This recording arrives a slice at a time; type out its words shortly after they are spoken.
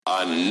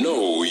I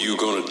know you're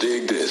gonna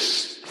dig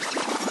this.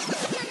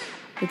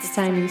 It's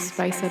time you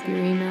spice up your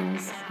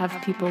emails, have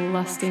people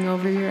lusting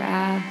over your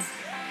ads,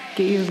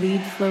 get your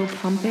lead flow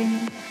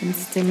pumping, and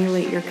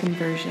stimulate your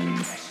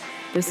conversions.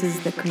 This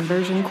is the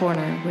Conversion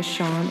Corner with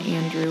Sean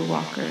Andrew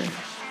Walker.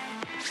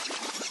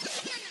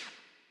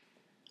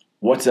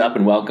 What's up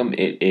and welcome.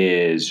 It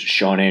is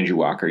Sean Andrew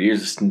Walker. You're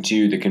listening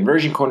to the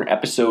Conversion Corner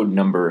episode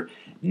number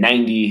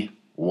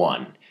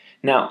 91.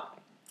 Now,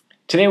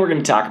 today we're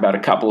going to talk about a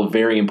couple of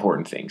very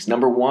important things.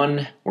 Number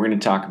one, we're going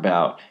to talk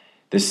about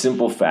the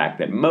simple fact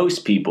that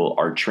most people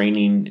are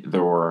training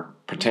their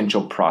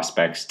potential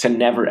prospects to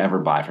never ever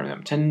buy from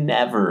them, to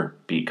never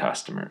be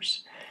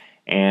customers.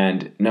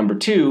 And number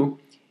two,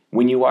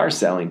 when you are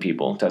selling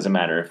people, doesn't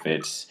matter if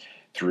it's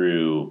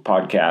through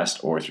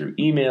podcast or through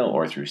email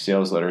or through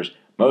sales letters,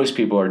 most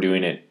people are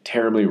doing it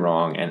terribly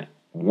wrong and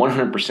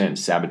 100%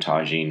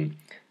 sabotaging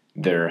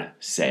their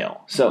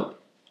sale. So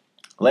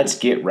let's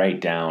get right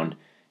down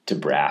to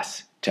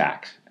brass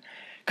tacks.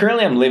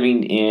 Currently, I'm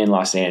living in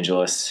Los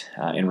Angeles,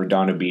 in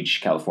Redondo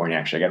Beach, California.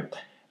 Actually,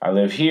 I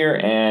live here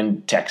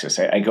and Texas.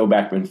 I go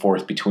back and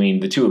forth between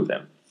the two of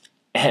them.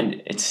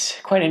 And it's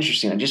quite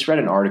interesting. I just read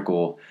an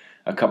article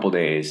a couple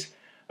days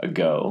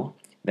ago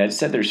that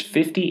said there's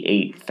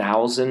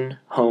 58,000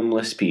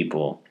 homeless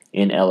people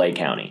in LA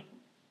County.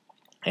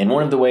 And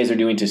one of the ways they're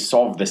doing to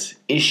solve this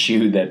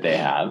issue that they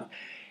have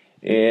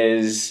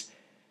is,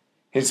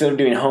 instead of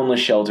doing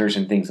homeless shelters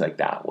and things like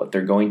that, what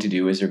they're going to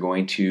do is they're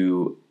going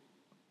to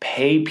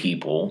pay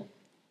people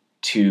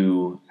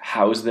to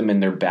house them in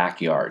their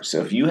backyard.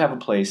 So if you have a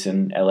place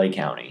in LA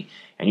County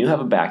and you have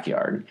a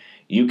backyard,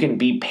 you can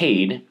be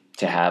paid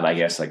to have, I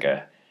guess, like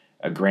a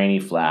granny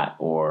flat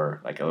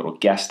or like a little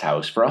guest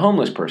house for a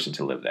homeless person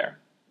to live there.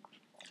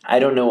 I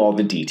don't know all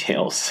the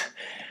details,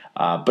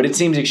 but it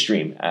seems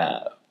extreme.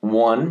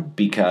 One,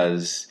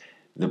 because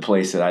the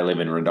place that I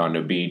live in,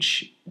 Redondo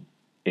Beach,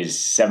 is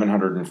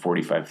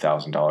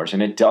 $745,000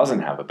 and it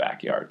doesn't have a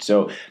backyard.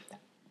 So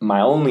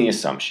my only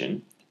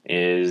assumption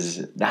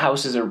is the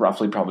houses are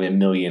roughly probably $1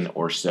 million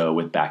or so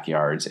with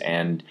backyards.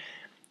 And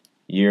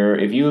I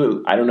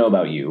don't know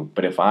about you,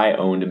 but if I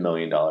owned $1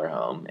 million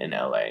home in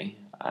LA,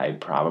 I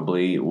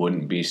probably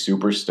wouldn't be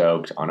super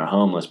stoked on a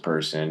homeless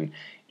person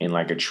in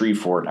like a tree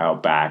fort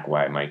out back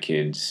while my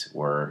kids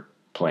were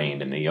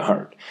playing in the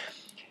yard.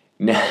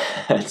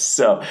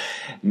 So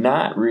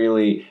not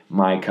really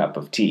my cup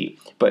of tea.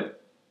 But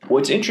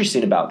what's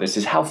interesting about this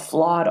is how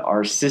flawed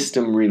our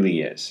system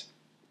really is.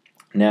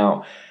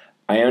 Now,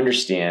 I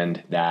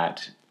understand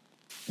that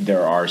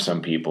there are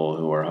some people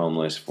who are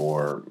homeless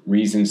for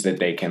reasons that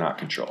they cannot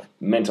control,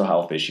 mental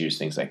health issues,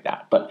 things like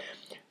that. But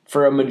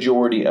for a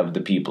majority of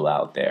the people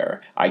out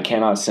there, I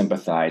cannot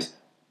sympathize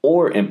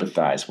or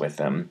empathize with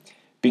them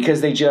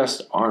because they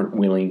just aren't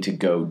willing to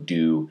go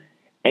do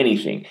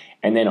anything.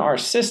 And then our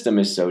system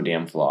is so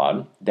damn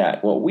flawed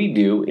that what we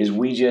do is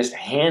we just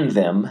hand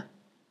them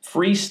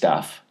free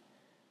stuff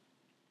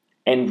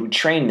and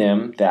train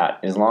them that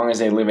as long as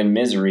they live in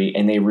misery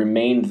and they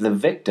remain the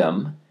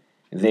victim,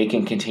 they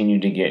can continue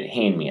to get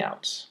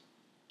hand-me-outs.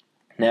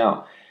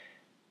 Now,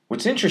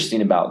 what's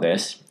interesting about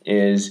this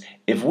is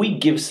if we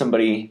give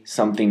somebody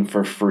something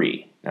for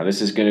free, now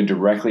this is going to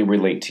directly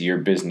relate to your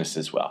business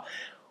as well.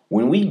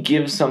 When we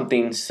give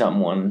someone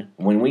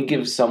something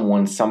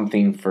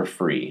for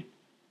free,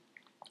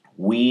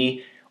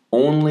 we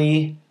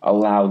only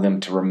allow them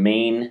to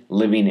remain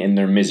living in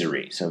their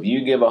misery. So if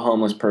you give a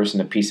homeless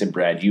person a piece of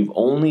bread, you've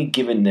only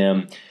given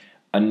them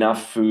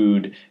enough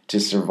food to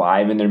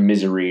survive in their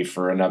misery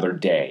for another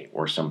day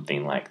or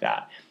something like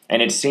that.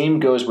 And it same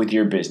goes with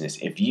your business.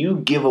 If you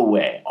give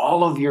away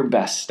all of your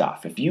best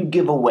stuff, if you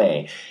give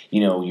away,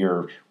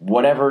 your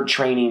whatever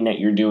training that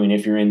you're doing,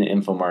 if you're in the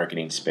info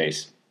marketing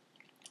space,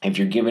 if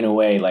you're giving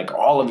away like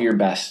all of your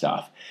best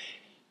stuff,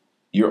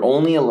 you're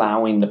only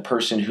allowing the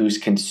person who's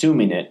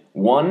consuming it,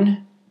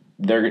 one,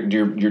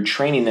 you're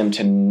training them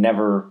to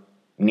never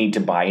need to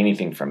buy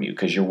anything from you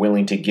because you're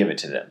willing to give it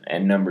to them.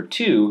 And number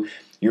two,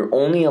 you're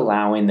only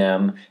allowing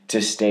them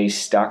to stay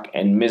stuck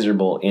and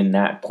miserable in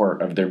that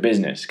part of their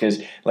business.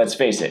 Because let's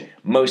face it,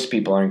 most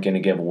people aren't going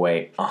to give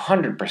away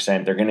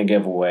 100%. They're going to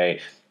give away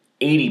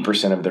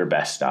 80% of their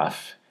best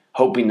stuff,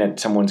 hoping that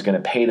someone's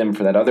going to pay them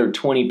for that other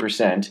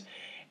 20%.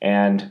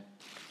 And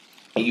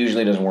it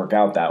usually doesn't work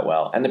out that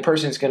well. And the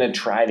person's going to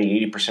try the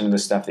 80% of the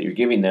stuff that you're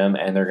giving them,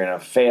 and they're going to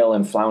fail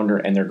and flounder,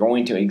 and they're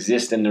going to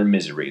exist in their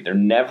misery. They're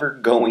never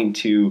going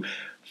to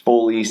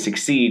fully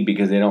succeed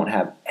because they don't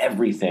have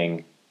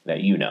everything that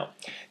you know.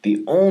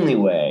 The only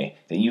way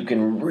that you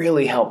can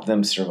really help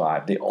them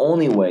survive, the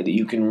only way that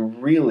you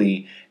can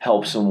really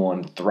help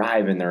someone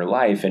thrive in their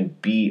life and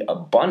be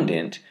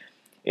abundant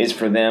is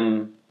for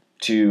them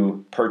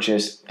to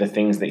purchase the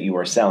things that you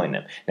are selling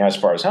them. Now, as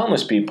far as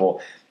homeless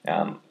people,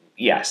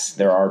 yes,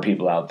 there are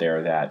people out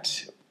there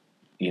that,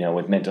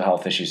 with mental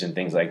health issues and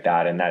things like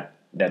that, and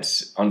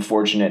that's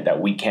unfortunate that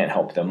we can't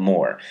help them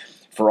more.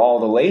 For all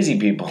the lazy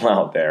people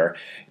out there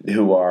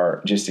who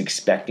are just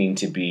expecting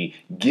to be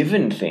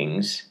given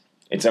things,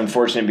 it's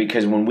unfortunate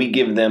because when we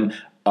give them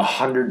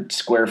 100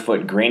 square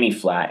foot granny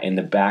flat in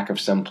the back of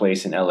some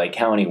place in LA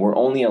County, we're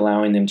only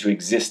allowing them to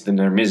exist in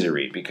their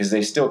misery because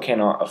they still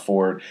cannot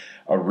afford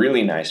a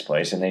really nice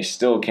place, and they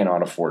still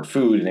cannot afford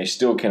food, and they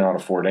still cannot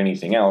afford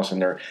anything else.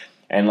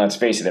 And let's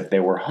face it, if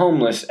they were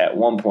homeless at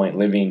one point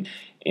living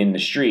in the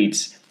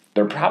streets,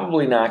 they're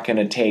probably not going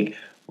to take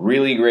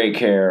really great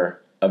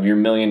care of your $1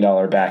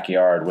 million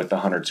backyard with the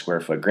 100 square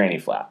foot granny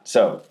flat.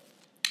 So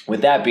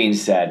with that being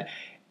said,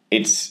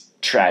 it's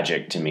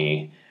tragic to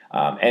me.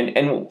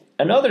 And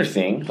another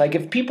thing, like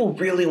if people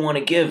really want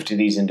to give to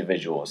these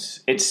individuals,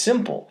 it's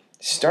simple.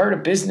 Start a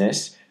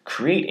business,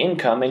 create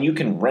income, and you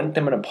can rent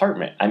them an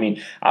apartment. I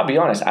mean, I'll be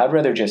honest, I'd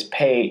rather just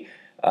pay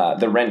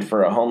the rent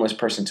for a homeless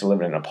person to live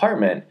in an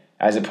apartment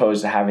as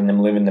opposed to having them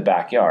live in the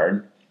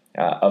backyard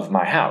of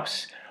my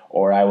house.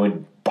 Or I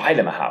would buy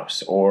them a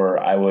house, or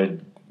I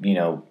would,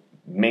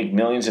 make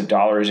millions of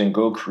dollars and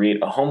go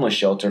create a homeless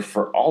shelter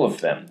for all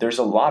of them. There's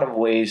a lot of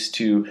ways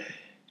to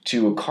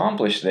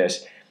accomplish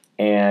this,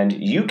 and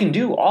you can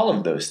do all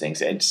of those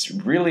things. It's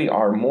really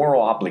our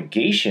moral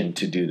obligation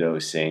to do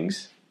those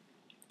things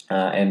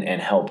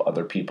and help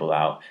other people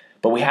out.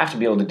 But we have to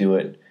be able to do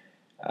it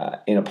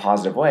in a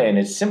positive way, and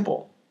it's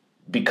simple.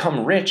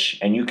 Become rich,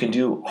 and you can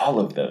do all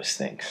of those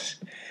things.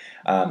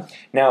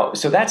 Now,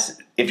 so that's,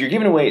 if you're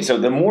giving away, so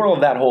the moral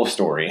of that whole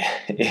story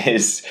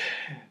is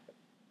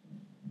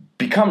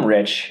become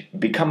rich,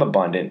 become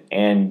abundant,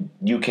 and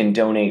you can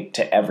donate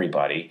to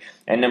everybody.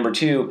 And number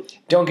two,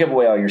 don't give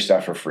away all your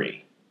stuff for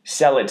free.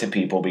 Sell it to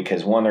people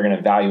because one, they're going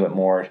to value it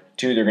more.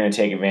 Two, they're going to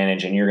take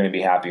advantage, and you're going to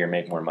be happier and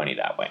make more money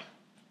that way.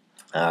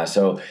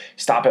 So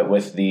stop it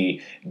with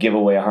the give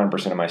away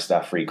 100% of my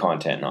stuff free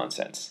content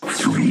nonsense.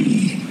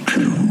 3,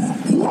 2,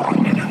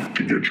 1.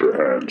 To get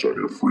your hands on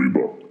your free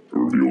book, it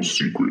reveals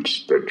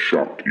secrets that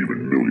shocked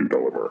even $1 million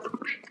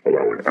marketers,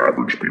 allowing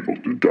average people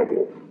to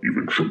double,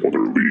 even triple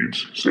their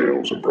leads,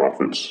 sales, and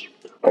profits.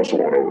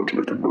 Hustle on over to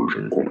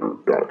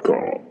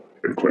theconversioncorner.com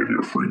and claim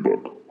your free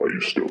book while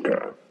you still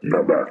can.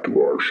 Now back to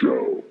our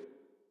show.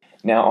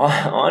 Now,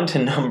 on to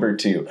number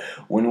two.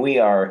 When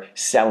you are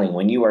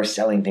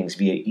selling things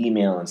via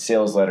email and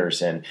sales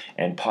letters and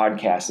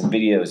podcasts and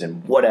videos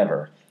and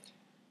whatever,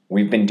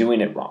 we've been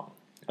doing it wrong.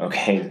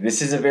 Okay,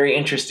 this is a very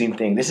interesting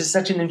thing. This is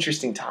such an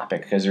interesting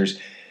topic because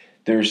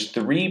there's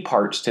 3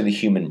 parts to the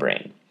human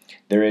brain.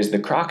 There is the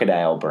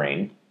crocodile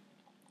brain,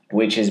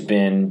 which has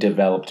been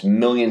developed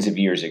millions of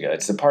years ago.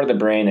 It's the part of the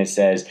brain that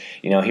says,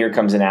 here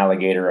comes an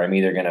alligator. I'm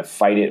either going to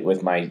fight it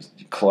with my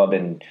club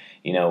and,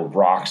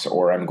 rocks,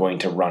 or I'm going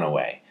to run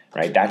away,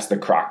 right? That's the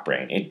croc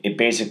brain. It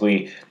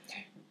basically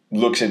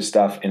looks at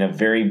stuff in a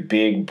very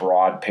big,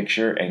 broad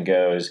picture and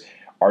goes,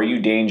 are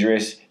you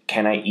dangerous?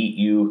 Can I eat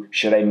you?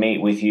 Should I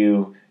mate with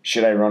you?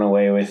 Should I run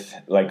away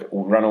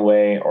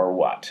or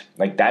what?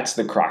 Like that's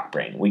the croc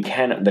brain.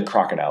 The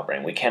crocodile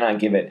brain. We cannot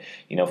give it,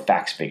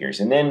 facts, figures.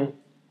 And then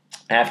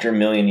after 1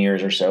 million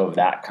years or so of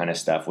that kind of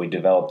stuff, we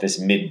developed this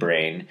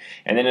midbrain.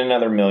 And then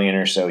another 1 million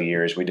or so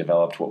years, we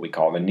developed what we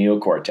call the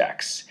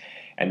neocortex.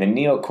 And the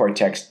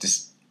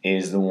neocortex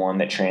is the one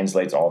that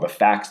translates all the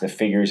facts, the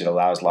figures. It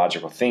allows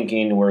logical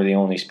thinking. We're the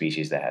only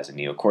species that has a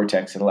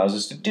neocortex that allows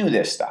us to do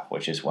this stuff,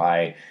 which is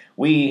why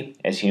we,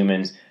 as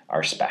humans,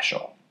 are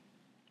special.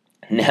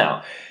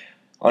 Now,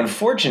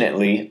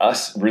 unfortunately,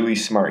 us really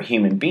smart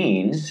human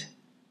beings,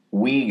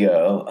 we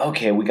go,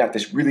 okay, we got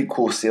this really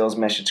cool sales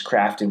message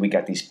crafted. We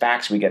got these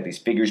facts. We got these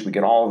figures. We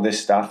got all of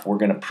this stuff. We're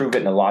going to prove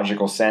it in a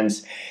logical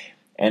sense.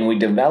 And we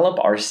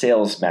develop our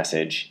sales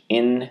message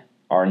in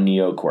our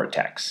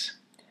neocortex.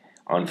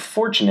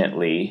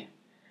 Unfortunately,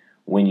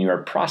 when your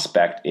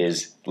prospect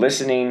is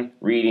listening,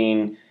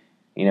 reading,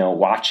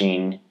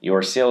 watching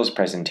your sales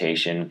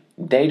presentation,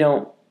 they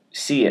don't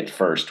see it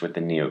first with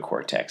the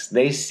neocortex.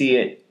 They see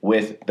it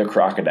with the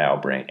crocodile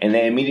brain. And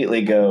they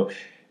immediately go,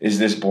 is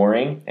this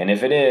boring? And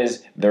if it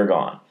is, they're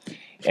gone.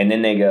 And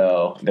then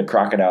the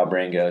crocodile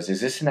brain goes,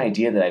 is this an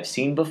idea that I've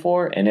seen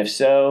before? And if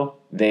so,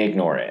 they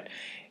ignore it.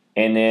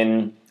 And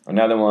then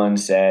another one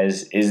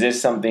says, is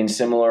this something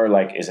similar?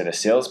 Like, is it a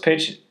sales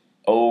pitch?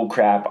 Oh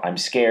crap, I'm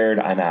scared,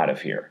 I'm out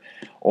of here.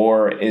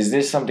 Or is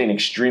this something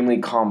extremely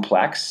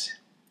complex?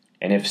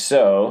 And if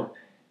so,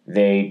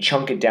 they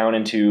chunk it down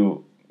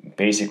into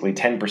basically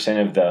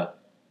 10% of the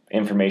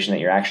information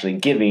that you're actually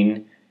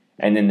giving,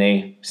 and then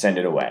they send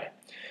it away.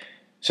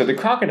 So the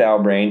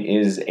crocodile brain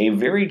is a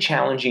very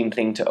challenging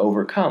thing to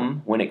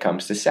overcome when it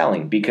comes to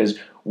selling, because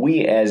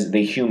we as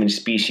the human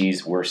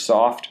species, we're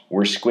soft,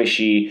 we're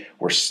squishy,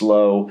 we're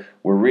slow,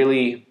 we're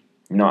really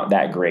not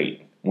that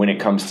great when it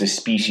comes to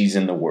species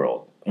in the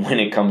world, when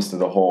it comes to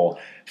the whole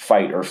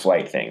fight or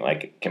flight thing.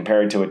 Like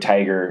compared to a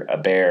tiger, a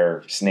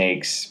bear,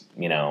 snakes,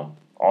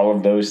 all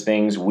of those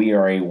things, we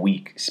are a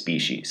weak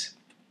species.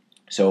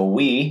 So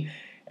we,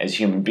 as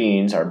human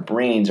beings, our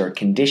brains are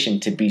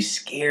conditioned to be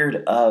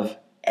scared of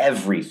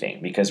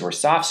everything because we're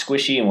soft,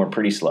 squishy, and we're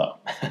pretty slow.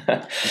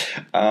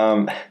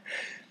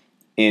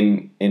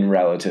 in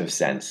relative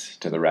sense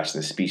to the rest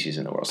of the species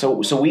in the world.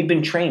 So we've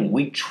been trained.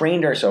 We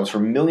trained ourselves for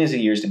millions of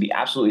years to be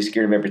absolutely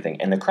scared of everything.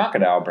 And the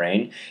crocodile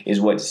brain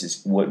is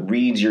what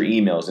reads your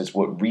emails. It's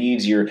what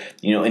reads your,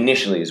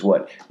 initially is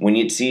what, when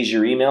it sees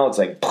your email, it's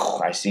like,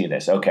 I see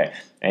this. Okay.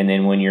 And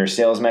then when your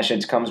sales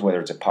message comes, whether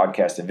it's a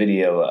podcast, a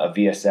video, a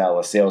VSL,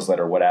 a sales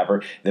letter,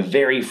 whatever, the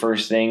very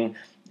first thing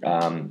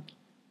it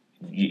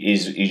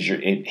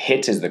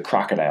hits as the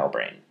crocodile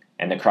brain.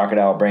 And the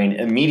crocodile brain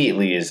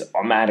immediately is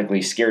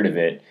automatically scared of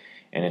it.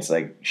 And it's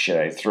like, should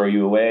I throw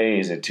you away?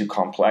 Is it too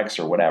complex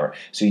or whatever?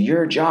 So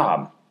your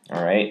job,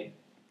 all right,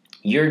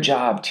 your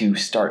job to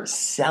start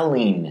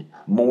selling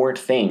more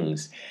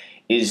things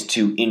is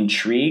to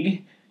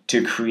intrigue,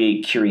 to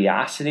create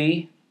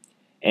curiosity,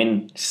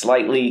 and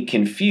slightly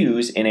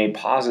confuse in a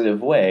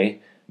positive way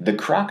the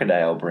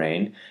crocodile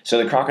brain. So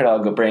the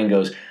crocodile brain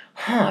goes,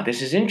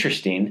 this is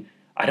interesting.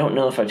 I don't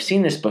know if I've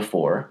seen this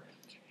before.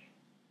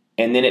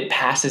 And then it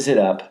passes it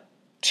up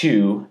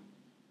to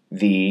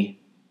the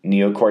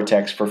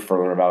neocortex for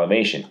further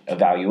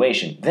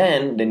evaluation.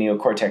 Then the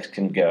neocortex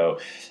can go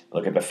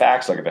look at the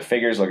facts, look at the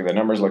figures, look at the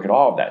numbers, look at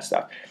all of that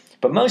stuff.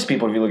 But most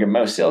people, if you look at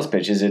most sales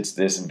pitches, it's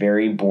this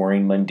very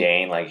boring,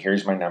 mundane, like,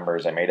 here's my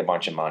numbers, I made a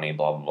bunch of money,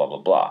 blah, blah, blah,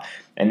 blah, blah.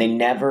 And they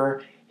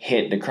never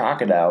hit the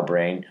crocodile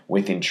brain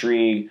with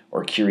intrigue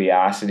or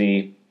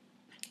curiosity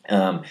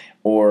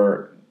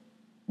or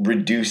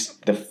reduce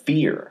the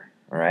fear.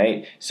 All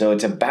right, so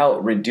it's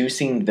about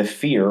reducing the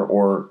fear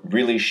or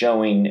really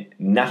showing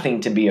nothing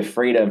to be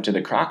afraid of to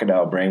the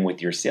crocodile brain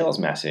with your sales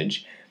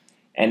message,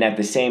 and at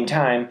the same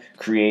time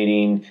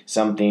creating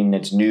something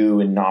that's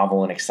new and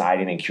novel and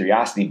exciting and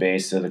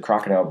curiosity-based so the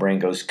crocodile brain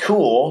goes,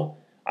 cool,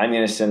 I'm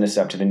going to send this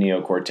up to the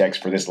neocortex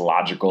for this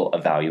logical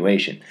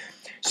evaluation.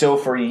 So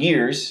for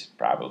years,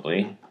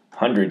 probably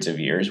hundreds of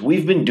years,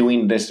 we've been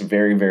doing this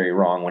very, very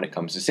wrong when it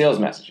comes to sales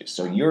messages.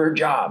 So your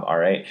job, all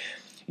right,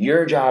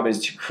 your job is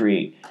to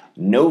create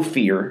no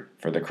fear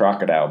for the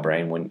crocodile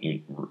brain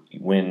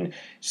when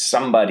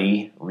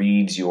somebody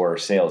reads your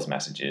sales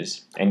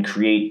messages, and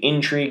create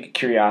intrigue,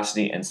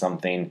 curiosity, and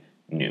something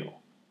new.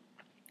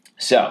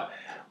 So,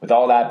 with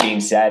all that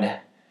being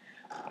said,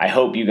 I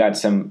hope you got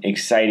some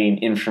exciting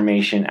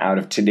information out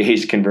of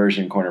today's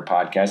Conversion Corner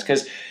podcast,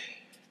 because,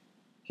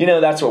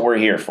 that's what we're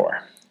here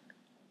for.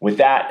 With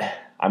that,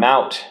 I'm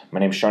out. My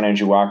name is Sean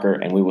Andrew Walker,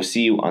 and we will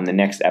see you on the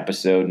next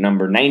episode,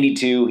 number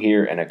 92,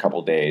 here in a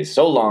couple days.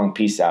 So long.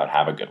 Peace out.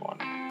 Have a good one.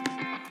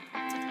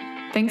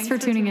 Thanks for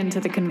tuning in to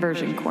the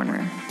Conversion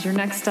Corner. Your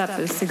next step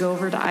is to go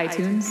over to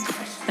iTunes,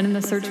 and in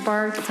the search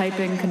bar, type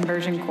in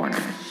Conversion Corner.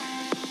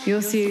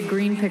 You'll see a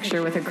green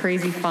picture with a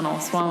crazy funnel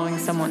swallowing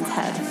someone's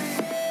head.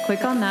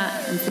 Click on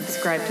that and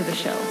subscribe to the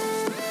show.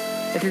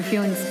 If you're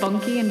feeling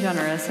spunky and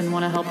generous and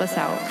want to help us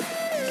out,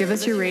 give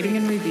us your rating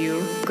and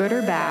review, good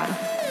or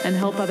bad, and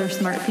help other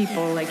smart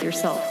people like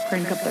yourself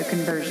crank up their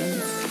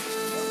conversions.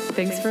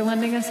 Thanks for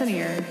lending us an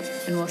ear,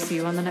 and we'll see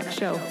you on the next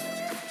show.